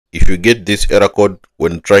if you get this error code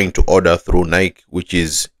when trying to order through Nike, which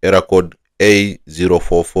is error code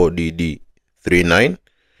A044dd39,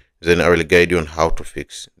 then I will guide you on how to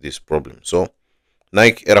fix this problem. So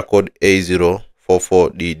Nike error code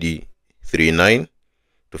A044dd39.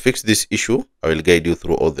 To fix this issue, I will guide you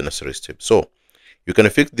through all the necessary steps. So you can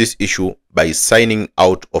fix this issue by signing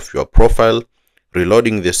out of your profile,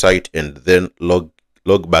 reloading the site, and then log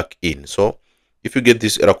back in. So if you get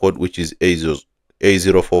this error code, which is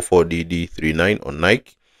A044dd39 on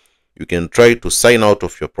Nike, you can try to sign out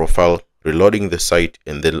of your profile, reloading the site,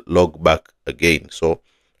 and then log back again. So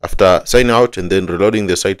after signing out and then reloading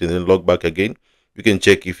the site and then log back again, you can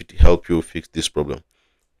check if it helps you fix this problem.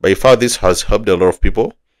 By far, this has helped a lot of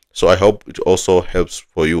people, so I hope it also helps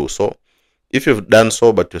for you. So if you've done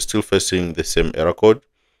so but you're still facing the same error code,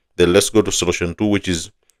 then let's go to solution 2, which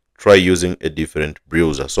is try using a different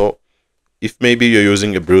browser. So if maybe you're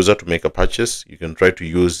using a browser to make a purchase, you can try to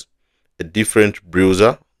use a different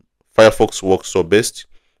browser. Firefox works so best,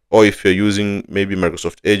 or if you're using maybe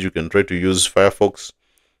Microsoft Edge, you can try to use Firefox,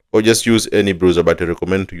 or just use any browser, but I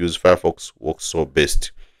recommend to use Firefox, works so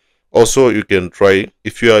best. Also, you can try,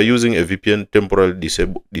 if you are using a VPN, temporarily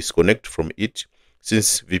disconnect from it,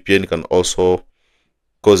 since VPN can also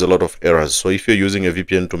cause a lot of errors. So if you're using a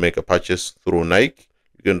VPN to make a purchase through Nike,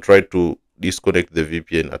 you can try to disconnect the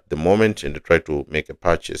VPN at the moment and try to make a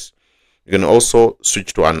purchase. You can also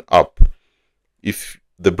switch to an app. If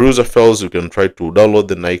the browser fails, you can try to download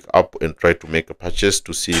the Nike app and try to make a purchase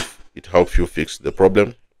to see if it helps you fix the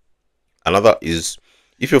problem. Another is,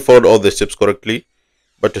 if you followed all the steps correctly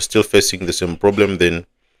but you're still facing the same problem, then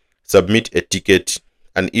submit a ticket.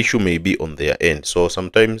 An issue may be on their end. So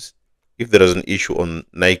sometimes if there is an issue on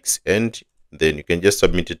Nike's end, then you can just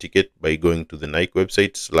submit a ticket by going to the Nike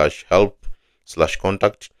website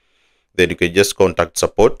 /help/contact. Then you can just contact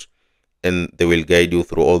support and they will guide you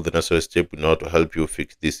through all the necessary steps in order to help you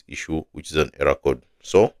fix this issue, which is an error code.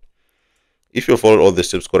 So if you follow all the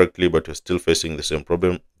steps correctly but you're still facing the same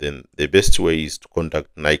problem, then the best way is to contact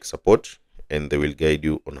Nike support and they will guide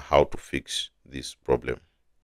you on how to fix this problem.